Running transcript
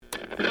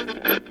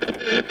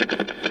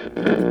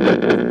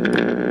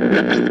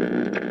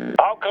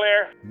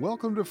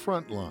Welcome to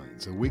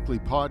Frontlines, a weekly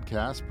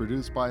podcast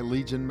produced by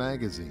Legion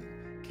Magazine,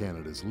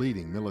 Canada's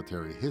leading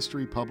military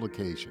history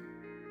publication.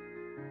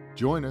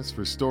 Join us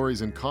for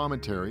stories and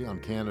commentary on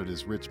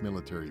Canada's rich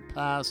military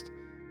past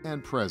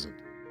and present.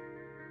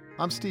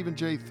 I'm Stephen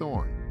J.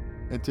 Thorne,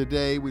 and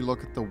today we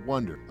look at the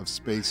wonder of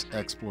space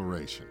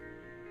exploration.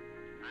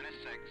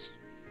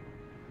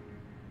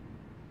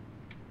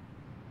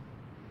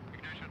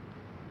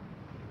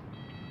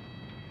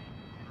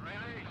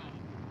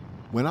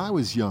 When I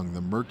was young, the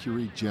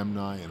Mercury,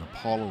 Gemini, and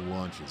Apollo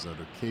launches out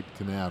of Cape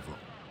Canaveral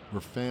were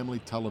family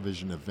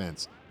television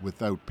events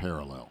without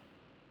parallel.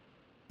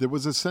 There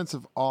was a sense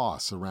of awe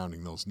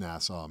surrounding those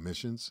NASA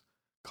missions,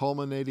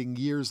 culminating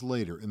years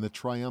later in the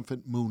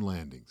triumphant moon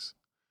landings.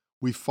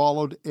 We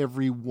followed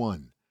every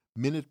one,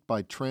 minute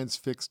by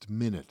transfixed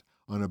minute,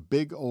 on a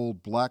big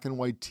old black and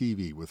white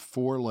TV with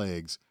 4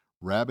 legs,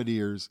 rabbit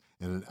ears,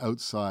 and an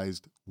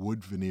outsized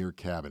wood veneer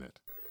cabinet.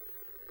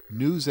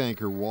 News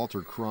anchor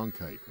Walter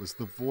Cronkite was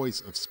the voice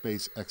of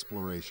space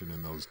exploration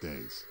in those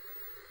days.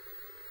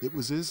 It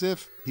was as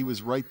if he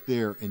was right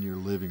there in your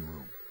living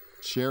room,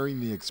 sharing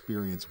the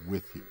experience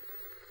with you.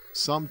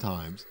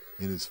 Sometimes,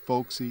 in his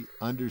folksy,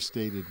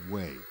 understated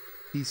way,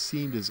 he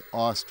seemed as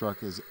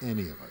awestruck as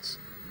any of us.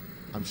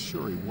 I'm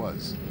sure he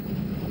was.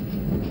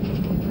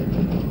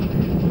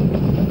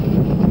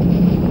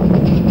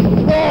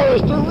 The floor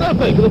is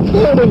terrific! The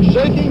building's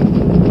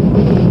shaking!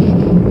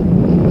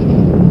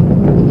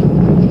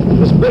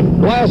 This big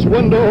glass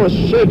window is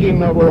shaking.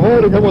 We're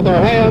holding it with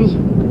our hands.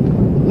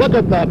 Look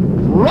at that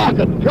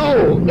rocket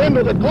go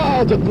into the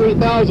clouds at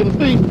 3,000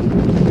 feet.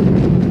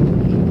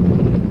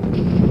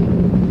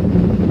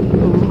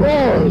 The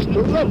roar is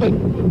terrific.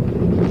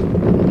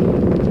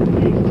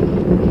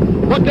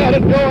 Look at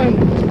it going.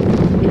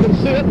 You can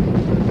see it.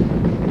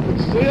 You can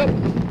see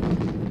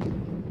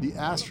it. The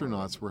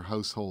astronauts were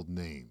household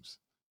names.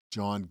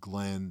 John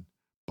Glenn,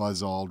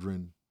 Buzz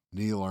Aldrin,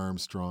 Neil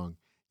Armstrong,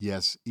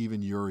 yes,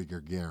 even Yuri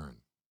Gagarin.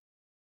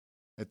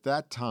 At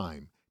that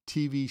time,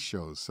 TV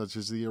shows such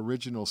as the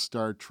original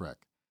Star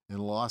Trek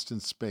and Lost in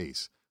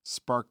Space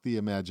sparked the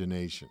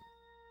imagination.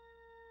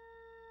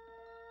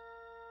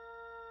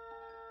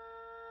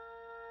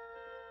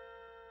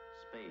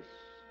 Space,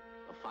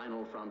 a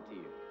final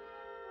frontier.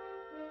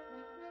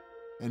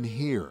 And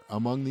here,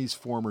 among these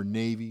former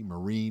Navy,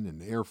 Marine,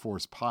 and Air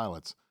Force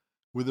pilots,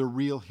 were the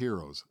real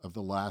heroes of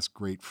the last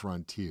great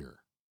frontier.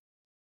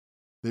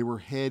 They were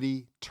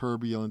heady,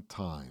 turbulent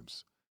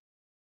times.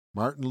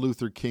 Martin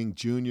Luther King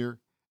Jr.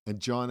 and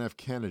John F.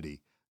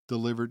 Kennedy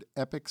delivered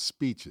epic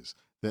speeches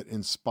that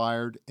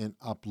inspired and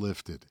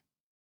uplifted.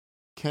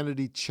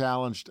 Kennedy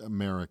challenged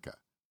America,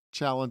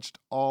 challenged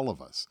all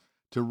of us,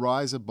 to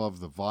rise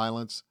above the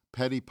violence,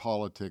 petty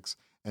politics,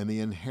 and the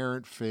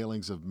inherent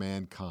failings of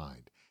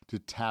mankind, to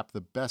tap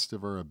the best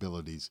of our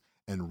abilities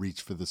and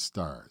reach for the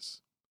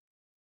stars.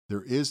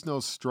 There is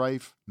no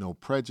strife, no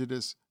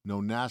prejudice,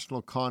 no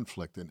national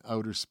conflict in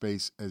outer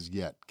space as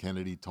yet,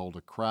 Kennedy told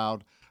a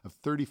crowd of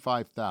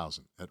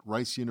 35,000 at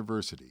Rice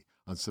University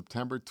on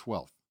September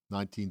 12,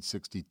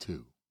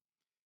 1962.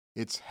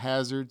 Its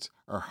hazards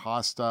are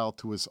hostile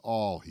to us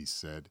all, he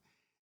said.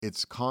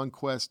 Its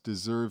conquest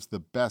deserves the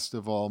best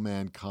of all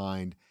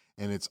mankind,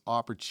 and its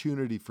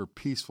opportunity for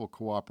peaceful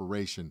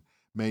cooperation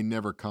may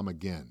never come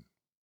again.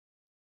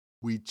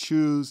 We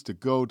choose to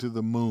go to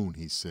the moon,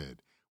 he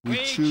said. We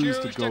choose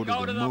to go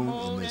to the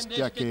moon in this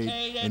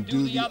decade and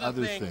do the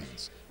other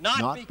things,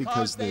 not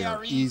because they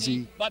are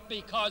easy, but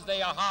because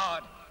they are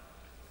hard.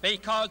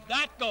 Because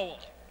that goal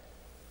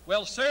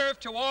will serve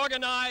to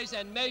organize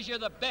and measure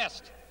the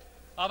best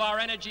of our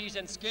energies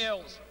and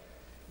skills.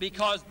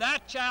 Because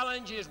that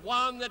challenge is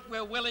one that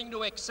we're willing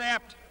to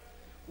accept,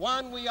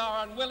 one we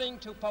are unwilling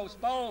to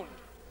postpone,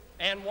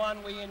 and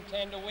one we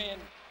intend to win.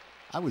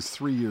 I was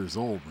 3 years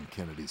old when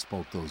Kennedy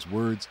spoke those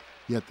words,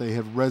 yet they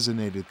have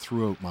resonated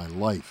throughout my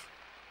life.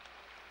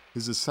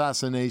 His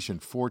assassination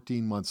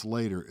 14 months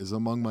later is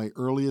among my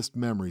earliest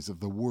memories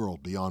of the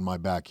world beyond my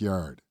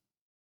backyard.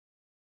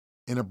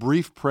 In a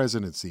brief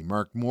presidency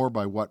marked more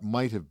by what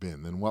might have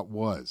been than what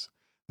was,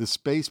 the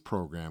space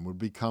program would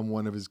become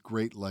one of his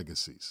great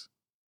legacies.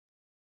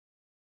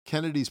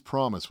 Kennedy's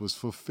promise was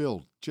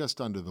fulfilled just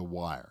under the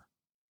wire.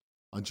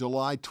 On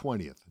July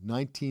 20th,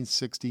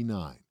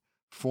 1969,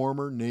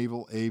 former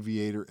naval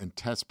aviator and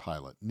test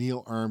pilot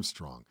Neil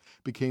Armstrong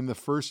became the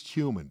first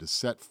human to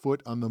set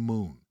foot on the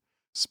moon,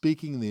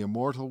 speaking the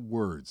immortal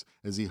words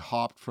as he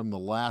hopped from the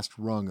last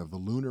rung of the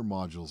lunar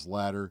module's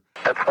ladder,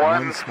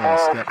 one small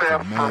step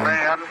for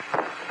man,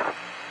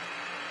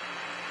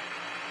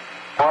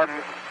 one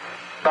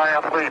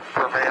giant leap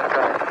for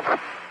mankind.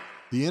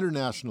 The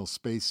International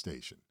Space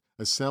Station,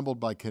 assembled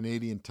by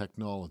Canadian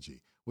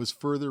technology, was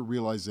further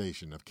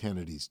realization of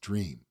Kennedy's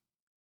dream.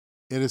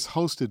 It has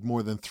hosted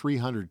more than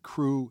 300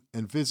 crew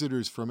and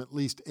visitors from at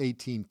least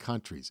 18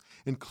 countries,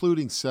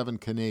 including 7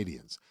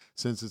 Canadians,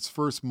 since its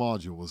first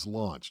module was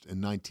launched in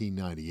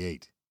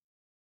 1998.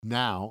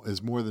 Now,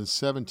 as more than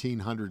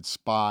 1,700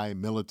 spy,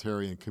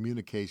 military, and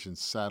communications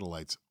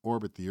satellites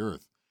orbit the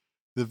Earth,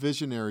 The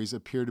visionaries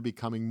appear to be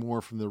coming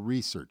more from the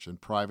research and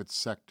private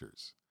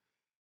sectors.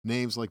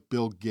 Names like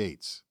Bill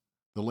Gates,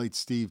 the late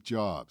Steve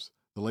Jobs,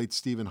 the late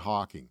Stephen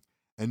Hawking,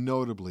 and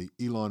notably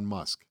Elon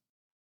Musk,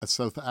 a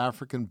South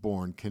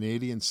African-born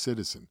Canadian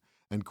citizen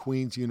and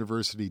Queen's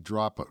University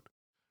dropout,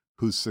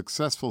 whose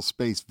successful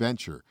space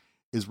venture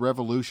is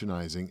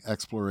revolutionizing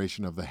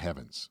exploration of the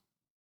heavens.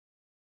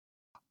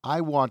 I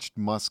watched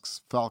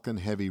Musk's Falcon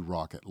Heavy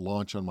rocket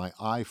launch on my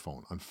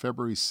iPhone on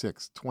February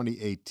 6,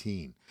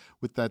 2018,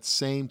 with that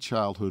same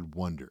childhood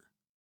wonder.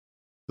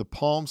 The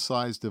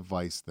palm-sized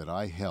device that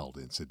I held,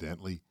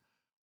 incidentally,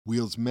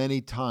 wields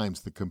many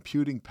times the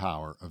computing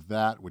power of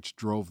that which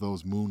drove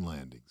those moon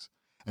landings,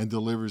 and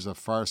delivers a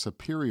far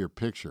superior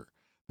picture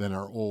than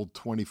our old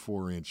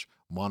 24-inch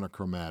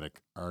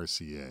monochromatic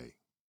RCA.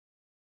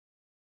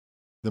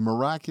 The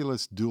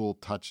miraculous dual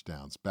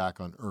touchdowns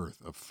back on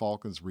Earth of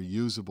Falcon's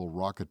reusable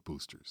rocket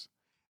boosters,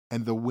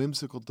 and the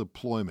whimsical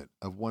deployment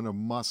of one of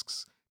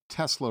Musk's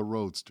Tesla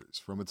Roadsters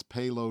from its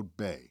payload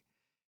bay,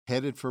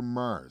 headed for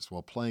Mars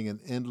while playing an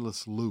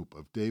endless loop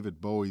of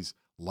David Bowie's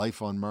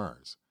Life on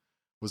Mars,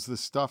 was the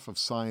stuff of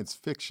science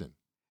fiction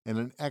and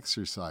an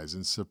exercise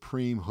in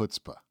supreme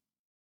chutzpah.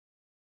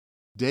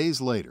 Days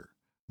later,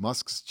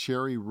 Musk's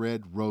cherry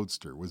red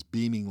Roadster was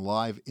beaming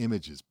live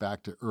images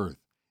back to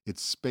Earth,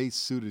 its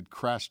space-suited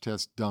crash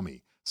test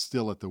dummy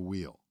still at the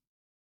wheel.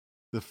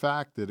 The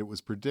fact that it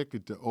was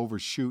predicted to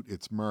overshoot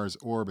its Mars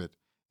orbit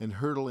and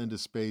hurtle into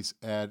space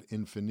ad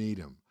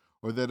infinitum,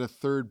 or that a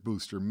third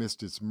booster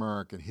missed its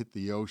mark and hit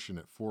the ocean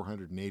at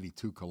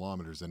 482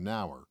 kilometers an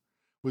hour,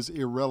 was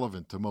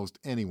irrelevant to most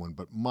anyone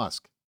but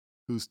Musk,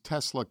 whose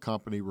Tesla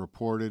company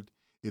reported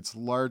its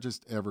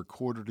largest ever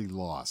quarterly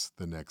loss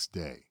the next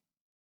day.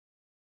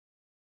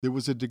 There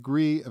was a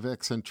degree of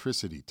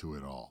eccentricity to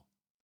it all.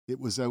 It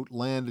was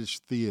outlandish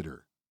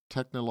theater,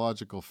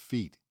 technological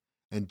feat,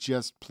 and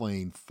just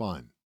plain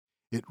fun.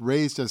 It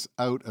raised us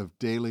out of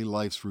daily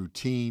life's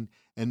routine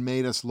and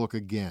made us look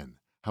again,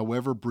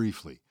 however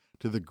briefly,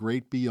 to the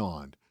great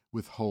beyond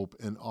with hope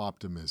and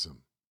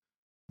optimism.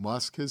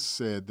 Musk has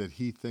said that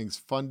he thinks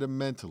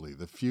fundamentally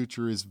the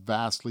future is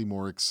vastly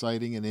more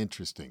exciting and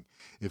interesting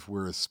if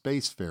we're a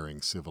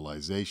spacefaring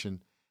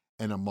civilization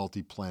and a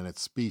multi-planet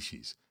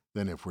species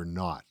than if we're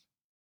not.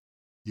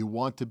 You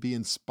want to be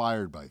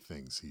inspired by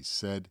things, he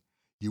said.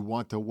 You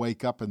want to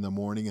wake up in the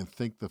morning and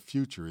think the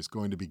future is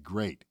going to be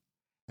great.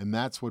 And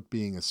that's what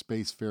being a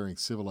spacefaring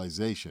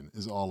civilization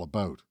is all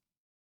about.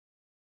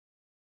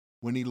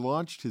 When he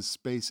launched his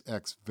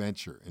SpaceX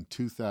venture in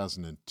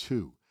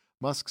 2002,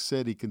 Musk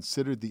said he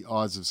considered the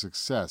odds of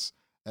success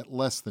at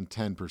less than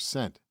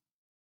 10%.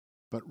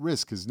 But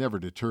risk has never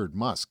deterred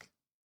Musk.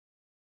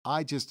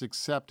 I just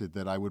accepted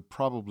that I would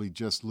probably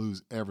just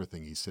lose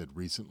everything, he said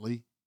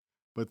recently,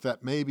 but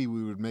that maybe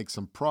we would make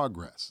some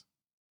progress.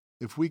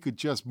 If we could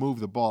just move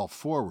the ball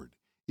forward,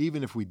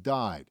 even if we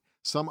died,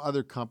 some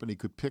other company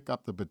could pick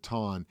up the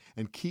baton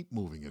and keep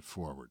moving it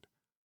forward.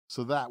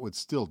 So that would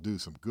still do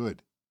some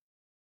good.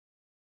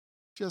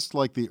 Just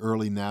like the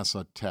early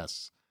NASA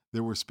tests,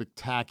 there were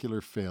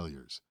spectacular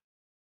failures.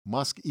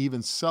 Musk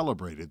even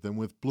celebrated them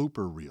with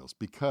blooper reels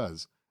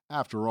because,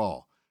 after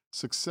all,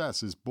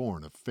 success is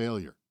born of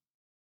failure.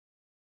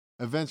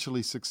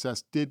 Eventually,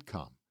 success did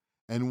come,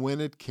 and when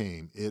it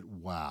came, it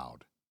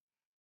wowed.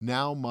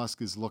 Now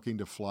Musk is looking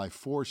to fly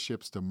 4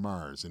 ships to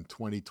Mars in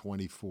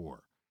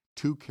 2024,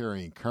 2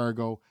 carrying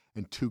cargo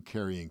and 2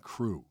 carrying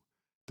crew,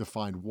 to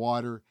find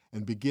water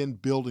and begin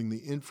building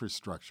the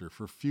infrastructure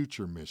for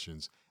future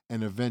missions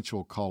and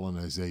eventual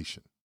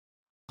colonization.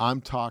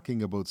 I'm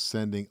talking about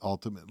sending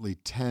ultimately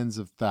tens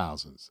of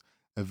thousands,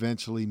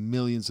 eventually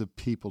millions of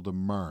people to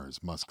Mars,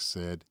 Musk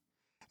said,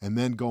 and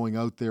then going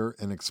out there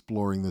and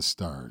exploring the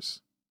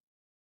stars.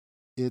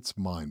 It's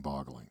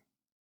mind-boggling.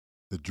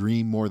 The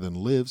dream more than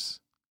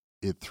lives,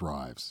 it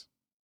thrives.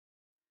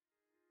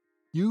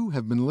 You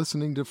have been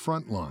listening to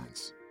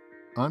Frontlines.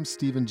 I'm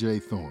Stephen J.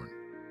 Thorne.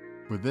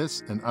 For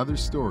this and other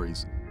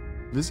stories,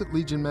 visit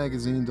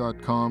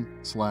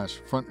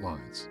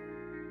legionmagazine.com/frontlines.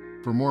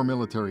 For more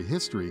military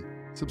history,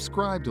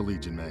 subscribe to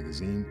Legion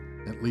Magazine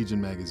at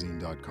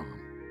legionmagazine.com.